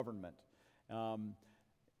government.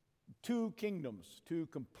 Two kingdoms, two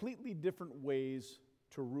completely different ways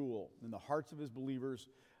to rule in the hearts of his believers,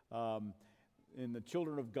 in the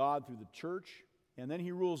children of God through the church, and then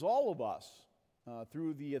he rules all of us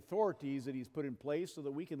through the authorities that he's put in place so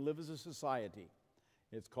that we can live as a society.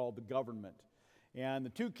 It's called the government. And the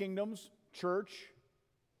two kingdoms, church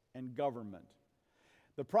and government.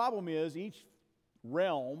 The problem is each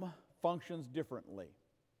realm functions differently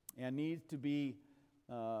and needs to be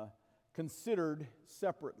considered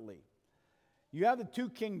separately. You have the two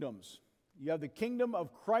kingdoms. You have the kingdom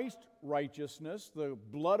of Christ's righteousness, the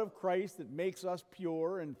blood of Christ that makes us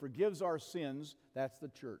pure and forgives our sins. That's the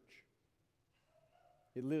church.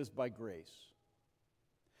 It lives by grace.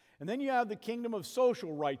 And then you have the kingdom of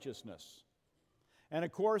social righteousness. And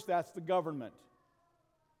of course, that's the government,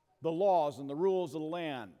 the laws and the rules of the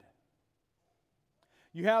land.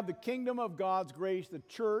 You have the kingdom of God's grace, the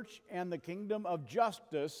church, and the kingdom of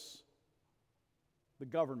justice, the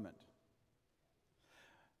government.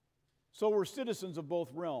 So we're citizens of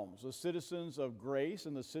both realms, the citizens of grace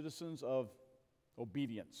and the citizens of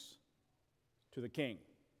obedience to the king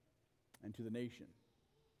and to the nation.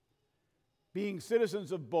 Being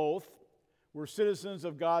citizens of both, we're citizens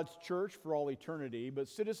of God's church for all eternity, but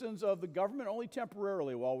citizens of the government only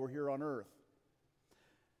temporarily while we're here on earth,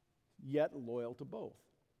 yet loyal to both.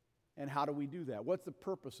 And how do we do that? What's the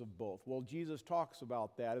purpose of both? Well, Jesus talks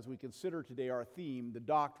about that as we consider today our theme, the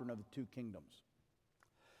doctrine of the two kingdoms.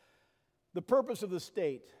 The purpose of the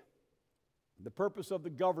state, the purpose of the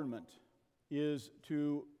government is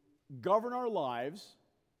to govern our lives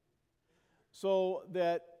so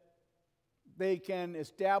that they can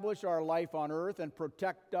establish our life on earth and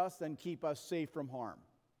protect us and keep us safe from harm.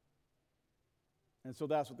 And so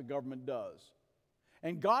that's what the government does.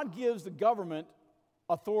 And God gives the government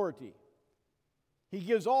authority. He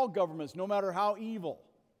gives all governments, no matter how evil,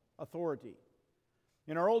 authority.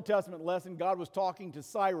 In our Old Testament lesson, God was talking to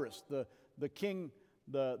Cyrus, the king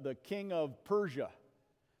of Persia.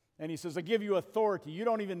 And he says, I give you authority. You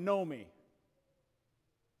don't even know me.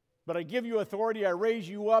 But I give you authority. I raise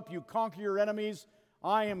you up. You conquer your enemies.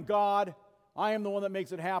 I am God. I am the one that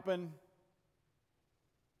makes it happen.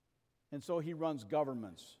 And so he runs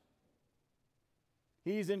governments.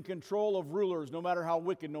 He's in control of rulers, no matter how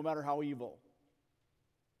wicked, no matter how evil.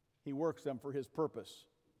 He works them for his purpose,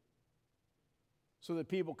 so that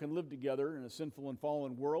people can live together in a sinful and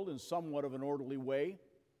fallen world in somewhat of an orderly way,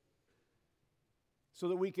 so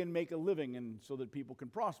that we can make a living and so that people can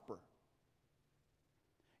prosper.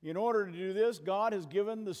 In order to do this, God has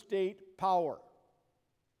given the state power.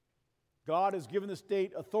 God has given the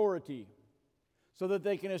state authority so that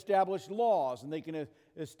they can establish laws and they can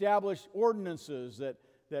establish ordinances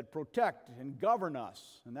that protect and govern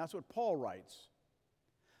us. And that's what Paul writes.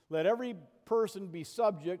 Let every person be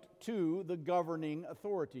subject to the governing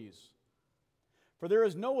authorities. For there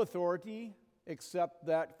is no authority except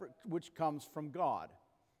that which comes from God.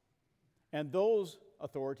 And those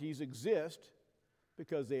authorities exist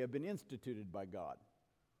because they have been instituted by God.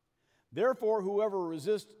 Therefore, whoever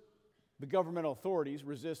resists the governmental authorities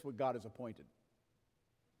resists what God has appointed.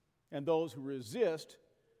 And those who resist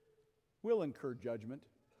will incur judgment.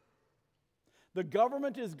 The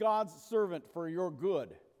government is God's servant for your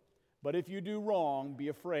good. But if you do wrong, be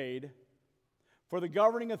afraid. For the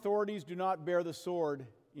governing authorities do not bear the sword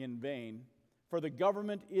in vain. For the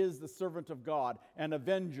government is the servant of God, an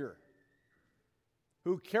avenger,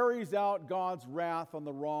 who carries out God's wrath on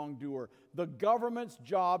the wrongdoer. The government's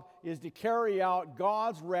job is to carry out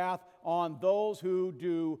God's wrath on those who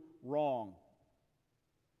do wrong.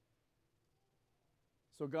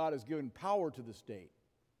 So God has given power to the state.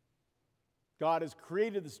 God has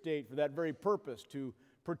created the state for that very purpose, to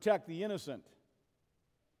protect the innocent.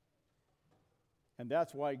 And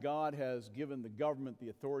that's why God has given the government the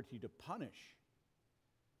authority to punish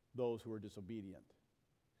those who are disobedient.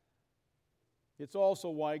 It's also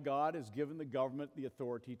why God has given the government the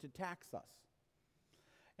authority to tax us.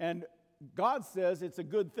 And God says it's a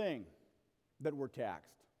good thing that we're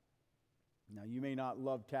taxed. Now, you may not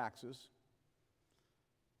love taxes,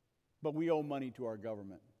 but we owe money to our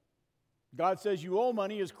government. God says you owe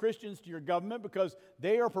money as Christians to your government because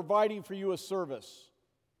they are providing for you a service.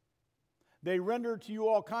 They render to you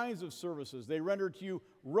all kinds of services. They render to you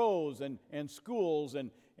roads and schools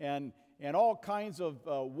and all kinds of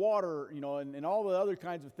water, and all the other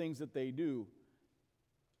kinds of things that they do.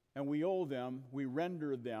 And we owe them, we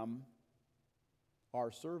render them our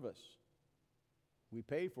service. We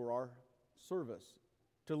pay for our service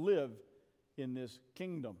to live in this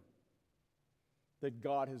kingdom that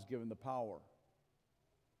God has given the power.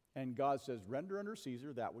 And God says, render unto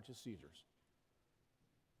Caesar that which is Caesar's.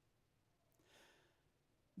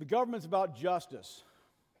 The government's about justice.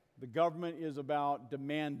 The government is about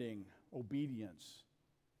demanding obedience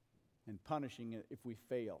and punishing it if we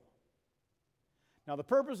fail. Now, the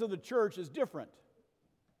purpose of the church is different.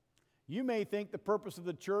 You may think the purpose of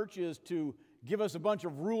the church is to give us a bunch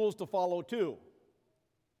of rules to follow too,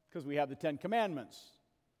 because we have the Ten Commandments.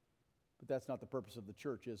 But that's not the purpose of the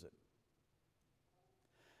church, is it?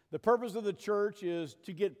 The purpose of the church is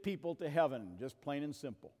to get people to heaven, just plain and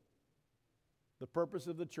simple. The purpose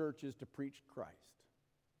of the church is to preach Christ.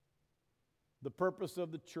 The purpose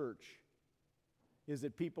of the church is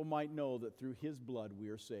that people might know that through His blood we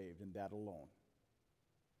are saved, and that alone.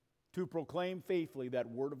 To proclaim faithfully that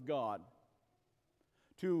Word of God,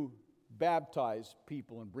 to baptize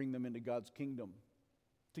people and bring them into God's kingdom,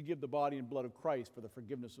 to give the body and blood of Christ for the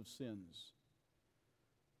forgiveness of sins.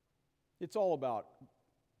 It's all about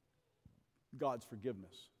God's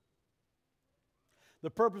forgiveness. The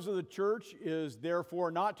purpose of the church is therefore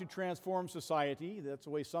not to transform society. That's the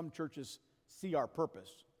way some churches see our purpose.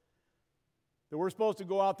 That we're supposed to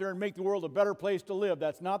go out there and make the world a better place to live.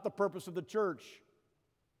 That's not the purpose of the church.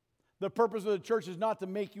 The purpose of the church is not to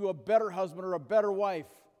make you a better husband or a better wife.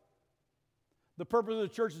 The purpose of the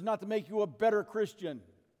church is not to make you a better Christian.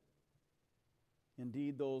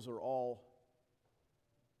 Indeed, those are all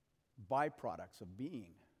byproducts of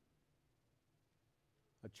being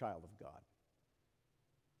a child of God.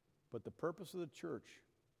 But the purpose of the church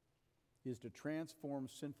is to transform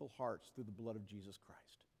sinful hearts through the blood of Jesus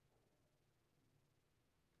Christ.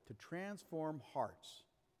 To transform hearts,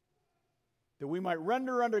 that we might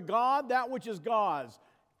render unto God that which is God's.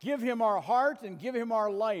 Give Him our heart and give Him our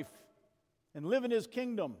life, and live in His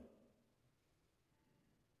kingdom,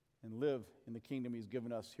 and live in the kingdom He's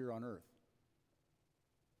given us here on earth.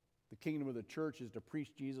 The kingdom of the church is to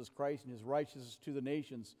preach Jesus Christ and His righteousness to the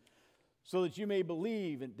nations, so that you may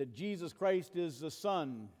believe that Jesus Christ is the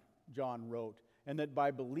Son, John wrote, and that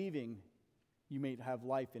by believing you may have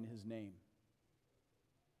life in His name.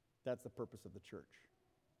 That's the purpose of the church.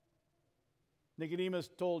 Jesus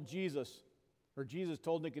told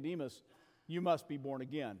Nicodemus, you must be born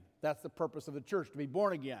again. That's the purpose of the church, to be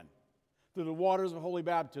born again through the waters of holy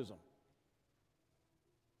baptism.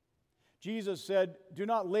 Jesus said, do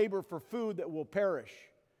not labor for food that will perish,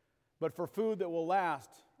 but for food that will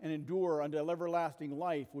last and endure unto everlasting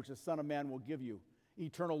life, which the Son of Man will give you.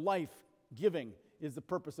 Eternal life giving is the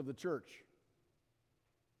purpose of the church.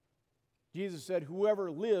 Jesus said, whoever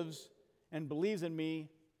lives and believes in me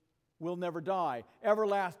will never die.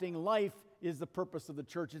 Everlasting life is the purpose of the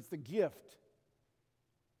church. It's the gift.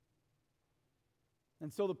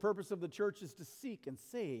 And so the purpose of the church is to seek and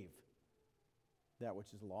save that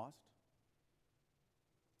which is lost.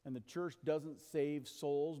 And the church doesn't save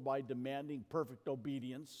souls by demanding perfect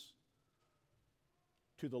obedience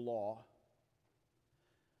to the law.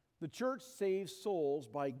 The church saves souls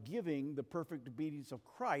by giving the perfect obedience of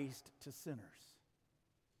Christ to sinners,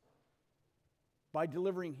 by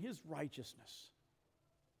delivering His righteousness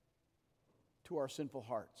to our sinful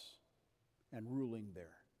hearts and ruling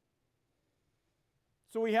there.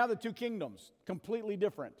 So we have the two kingdoms, completely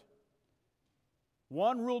different.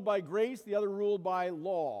 One ruled by grace, the other ruled by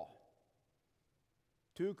law.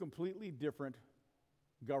 Two completely different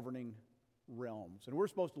governing realms. And we're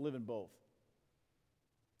supposed to live in both.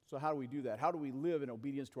 So how do we do that? How do we live in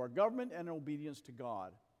obedience to our government and in obedience to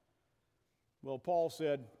God? Well, Paul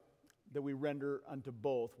said that we render unto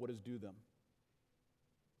both what is due them.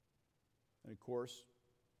 And of course,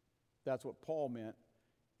 that's what Paul meant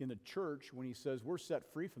in the church when he says we're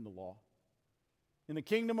set free from the law. In the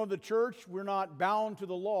kingdom of the church, we're not bound to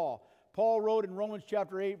the law. Paul wrote in Romans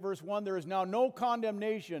chapter 8, verse 1, there is now no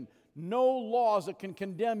condemnation, no laws that can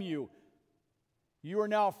condemn you. You are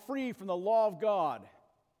now free from the law of God.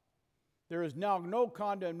 There is now no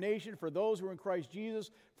condemnation for those who are in Christ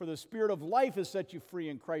Jesus, for the Spirit of life has set you free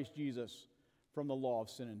in Christ Jesus from the law of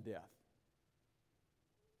sin and death.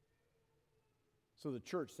 So the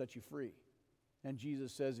church sets you free. And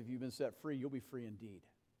Jesus says if you've been set free, you'll be free indeed.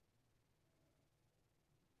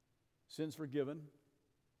 Sins forgiven,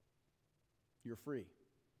 you're free.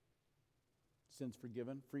 Sins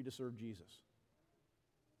forgiven, free to serve Jesus.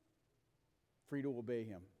 Free to obey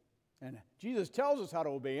Him. And Jesus tells us how to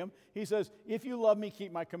obey Him. He says, if you love me,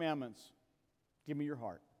 keep my commandments. Give me your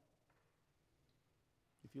heart.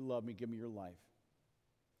 If you love me, give me your life.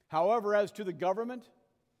 However, as to the government,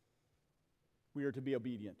 we are to be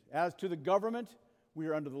obedient. As to the government, we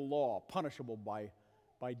are under the law, punishable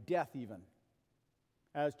by death even.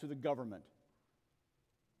 As to the government,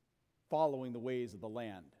 following the ways of the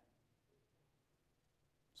land.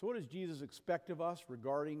 So what does Jesus expect of us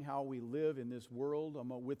regarding how we live in this world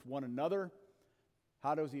with one another?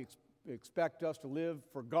 How does He expect us to live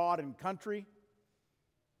for God and country?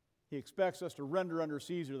 He expects us to render under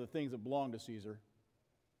Caesar the things that belong to Caesar,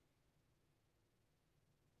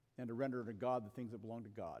 and to render to God the things that belong to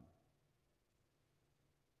God.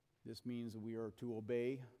 This means that we are to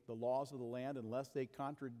obey the laws of the land unless they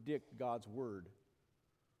contradict God's word.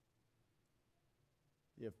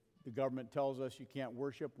 If the government tells us you can't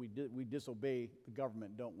worship, we disobey the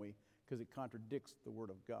government, don't we? Because it contradicts the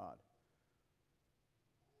word of God.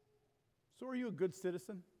 So are you a good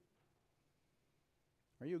citizen?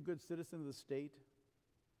 Are you a good citizen of the state?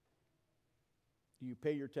 Do you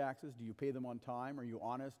pay your taxes? Do you pay them on time? Are you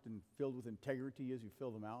honest and filled with integrity as you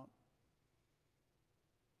fill them out?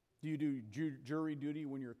 Do you do jury duty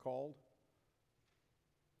when you're called?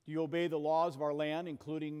 Do you obey the laws of our land,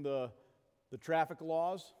 including the traffic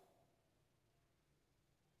laws?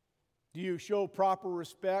 Do you show proper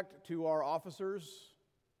respect to our officers,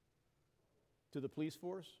 to the police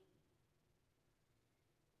force?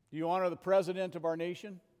 Do you honor the president of our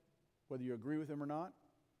nation, whether you agree with him or not?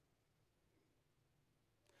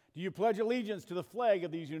 Do you pledge allegiance to the flag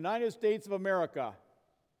of these United States of America?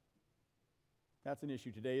 That's an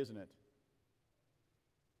issue today, isn't it?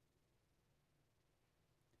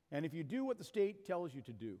 And if you do what the state tells you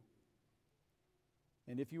to do,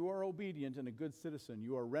 and if you are obedient and a good citizen,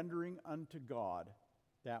 you are rendering unto God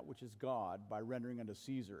that which is God by rendering unto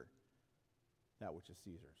Caesar that which is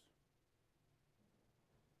Caesar's.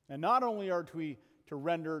 And not only are we to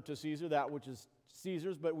render to Caesar that which is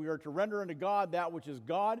Caesar's, but we are to render unto God that which is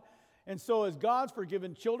God. And so as God's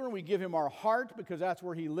forgiven children, we give Him our heart because that's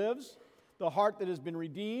where He lives. The heart that has been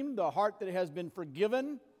redeemed, the heart that has been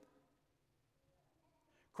forgiven.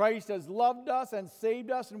 Christ has loved us and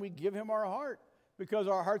saved us, and we give Him our heart because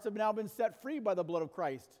our hearts have now been set free by the blood of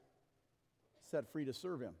Christ, set free to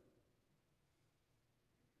serve Him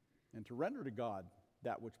and to render to God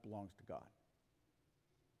that which belongs to God.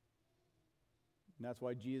 And that's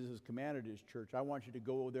why Jesus has commanded His church, I want you to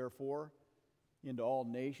go, therefore, into all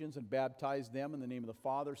nations and baptize them in the name of the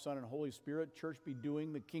Father, Son, and Holy Spirit. Church, be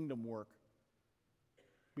doing the kingdom work.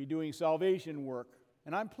 Be doing salvation work.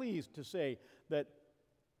 And I'm pleased to say that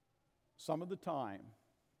some of the time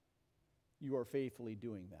you are faithfully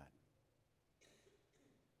doing that.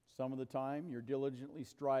 Some of the time you're diligently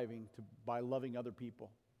striving by loving other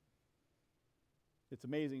people. It's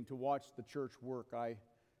amazing to watch the church work.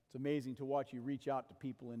 It's amazing to watch you reach out to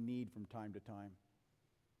people in need from time to time.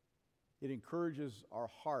 It encourages our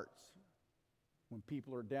hearts when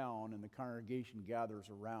people are down and the congregation gathers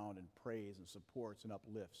around and prays and supports and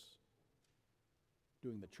uplifts,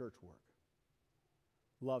 doing the church work,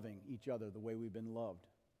 loving each other the way we've been loved.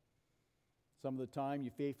 Some of the time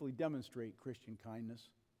you faithfully demonstrate Christian kindness.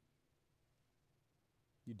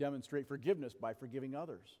 You demonstrate forgiveness by forgiving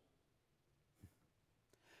others.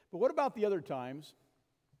 But what about the other times?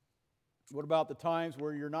 What about the times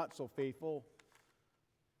where you're not so faithful?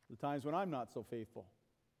 The times when I'm not so faithful?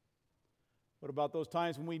 What about those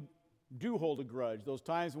times when we do hold a grudge? Those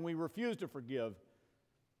times when we refuse to forgive?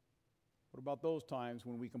 What about those times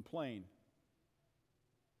when we complain?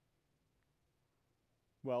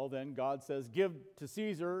 Well, then God says, give to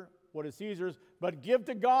Caesar what is Caesar's, but give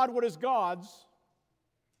to God what is God's.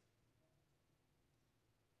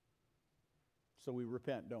 So we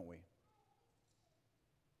repent, don't we?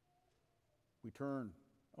 We turn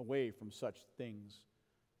away from such things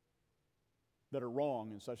that are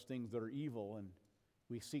wrong and such things that are evil, and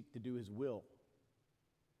we seek to do His will.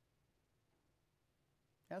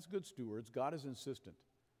 As good stewards, God is insistent.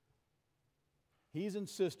 He's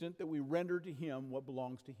insistent that we render to Him what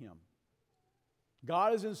belongs to Him.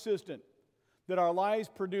 God is insistent that our lives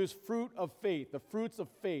produce fruit of faith, the fruits of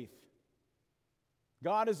faith.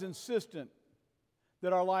 God is insistent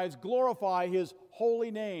that our lives glorify His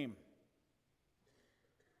holy name.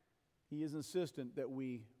 He is insistent that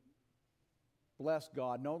we bless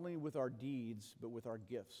God not only with our deeds, but with our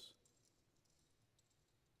gifts,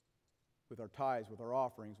 with our tithes, with our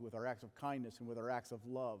offerings, with our acts of kindness, and with our acts of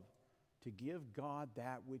love, to give God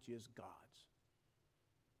that which is God's,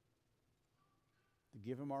 to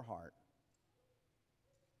give Him our heart.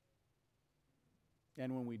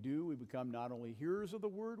 And when we do, we become not only hearers of the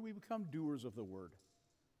word, we become doers of the word.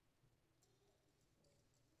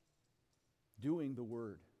 Doing the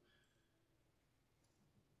word.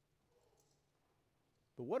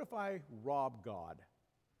 But what if I rob God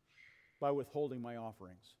by withholding my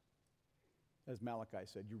offerings? As Malachi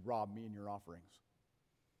said, you rob me in your offerings.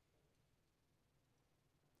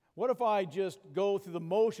 What if I just go through the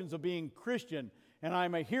motions of being Christian and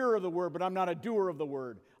I'm a hearer of the word, but I'm not a doer of the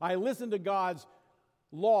word? I listen to God's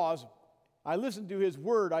laws. I listen to His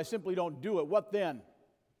word. I simply don't do it. What then?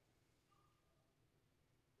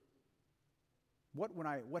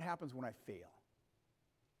 What happens when I fail?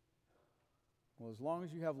 Well, as long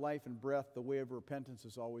as you have life and breath, the way of repentance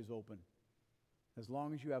is always open. As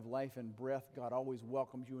long as you have life and breath, God always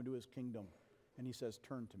welcomes you into His kingdom. And He says,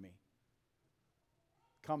 turn to me.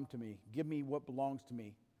 Come to me. Give me what belongs to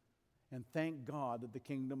me. And thank God that the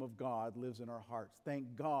kingdom of God lives in our hearts.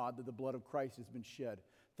 Thank God that the blood of Christ has been shed.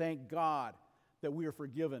 Thank God that we are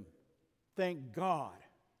forgiven. Thank God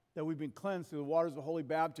that we've been cleansed through the waters of holy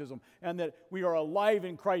baptism and that we are alive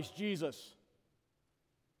in Christ Jesus.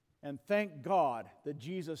 And thank God that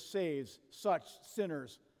Jesus saves such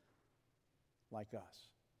sinners like us.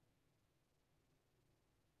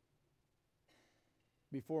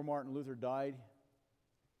 Before Martin Luther died,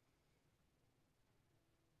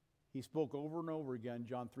 he spoke over and over again,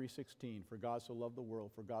 John 3:16, for God so loved the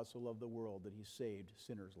world, for God so loved the world that He saved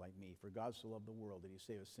sinners like me. For God so loved the world that He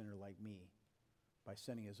saved a sinner like me by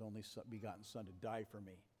sending His only begotten Son to die for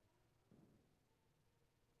me.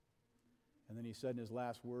 And then He said in His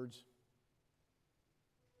last words,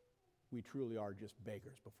 we truly are just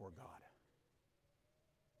beggars before God.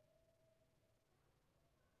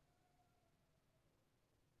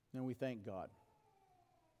 And we thank God.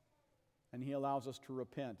 And He allows us to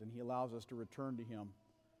repent, and He allows us to return to Him.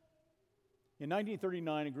 In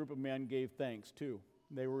 1939, a group of men gave thanks too.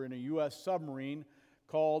 They were in a U.S. submarine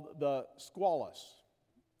called the Squalus.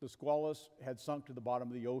 The Squalus had sunk to the bottom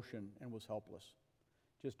of the ocean and was helpless,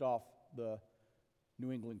 just off the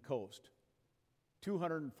New England coast,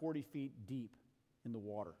 240 feet deep in the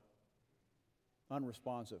water,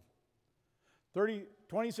 unresponsive.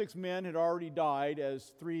 26 men had already died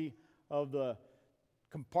as 3 of the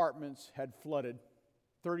compartments had flooded.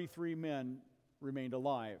 33 men remained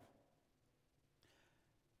alive.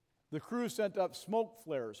 The crew sent up smoke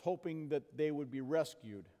flares, hoping that they would be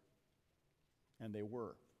rescued. And they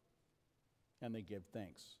were. And they gave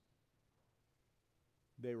thanks.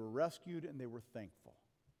 They were rescued and they were thankful.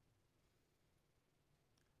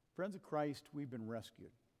 Friends of Christ, we've been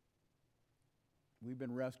rescued. We've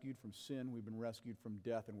been rescued from sin. We've been rescued from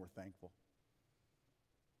death, and we're thankful.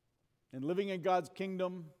 And living in God's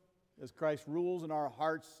kingdom as Christ rules in our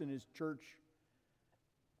hearts in His church,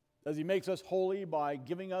 as He makes us holy by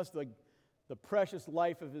giving us the precious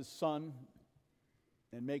life of His Son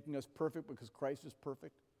and making us perfect because Christ is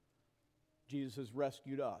perfect. Jesus has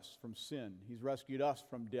rescued us from sin. He's rescued us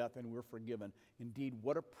from death, and we're forgiven. Indeed,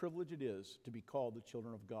 what a privilege it is to be called the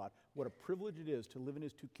children of God. What a privilege it is to live in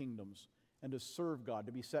His 2 kingdoms and to serve God,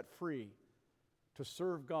 to be set free, to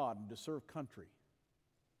serve God and to serve country.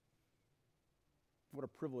 What a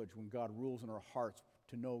privilege when God rules in our hearts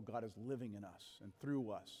to know God is living in us and through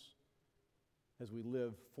us as we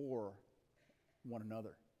live for one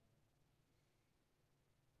another.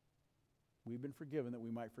 We've been forgiven that we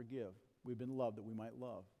might forgive. We've been loved that we might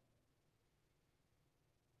love.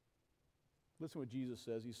 Listen to what Jesus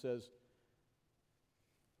says. He says,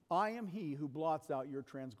 I am He who blots out your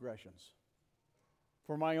transgressions.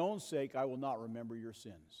 For my own sake, I will not remember your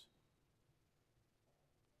sins.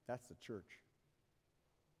 That's the church.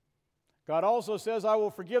 God also says, I will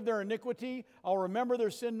forgive their iniquity. I'll remember their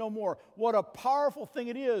sin no more. What a powerful thing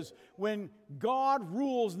it is when God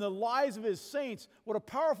rules in the lives of His saints. What a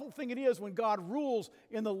powerful thing it is when God rules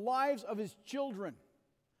in the lives of His children.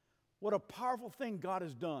 What a powerful thing God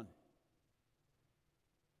has done.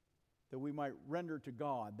 That we might render to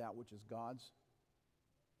God that which is God's.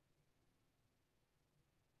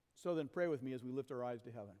 So then pray with me as we lift our eyes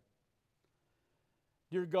to heaven.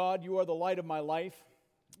 Dear God, You are the light of my life.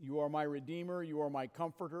 You are my Redeemer. You are my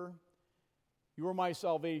Comforter. You are my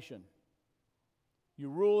salvation. You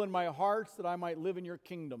rule in my heart that I might live in Your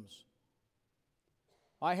kingdoms.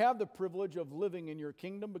 I have the privilege of living in Your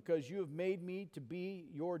kingdom because You have made me to be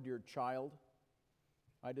Your dear child.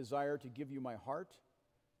 I desire to give You my heart,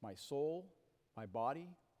 my soul, my body,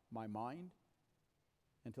 my mind,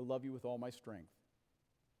 and to love You with all my strength.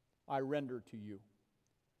 I render to You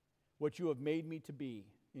what You have made me to be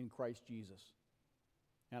in Christ Jesus.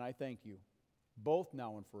 And I thank You, both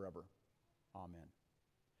now and forever. Amen.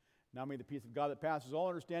 Now may the peace of God that passes all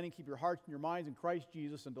understanding keep your hearts and your minds in Christ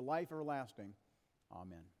Jesus unto life everlasting.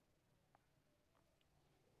 Amen.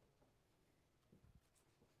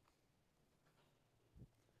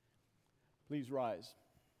 Please rise.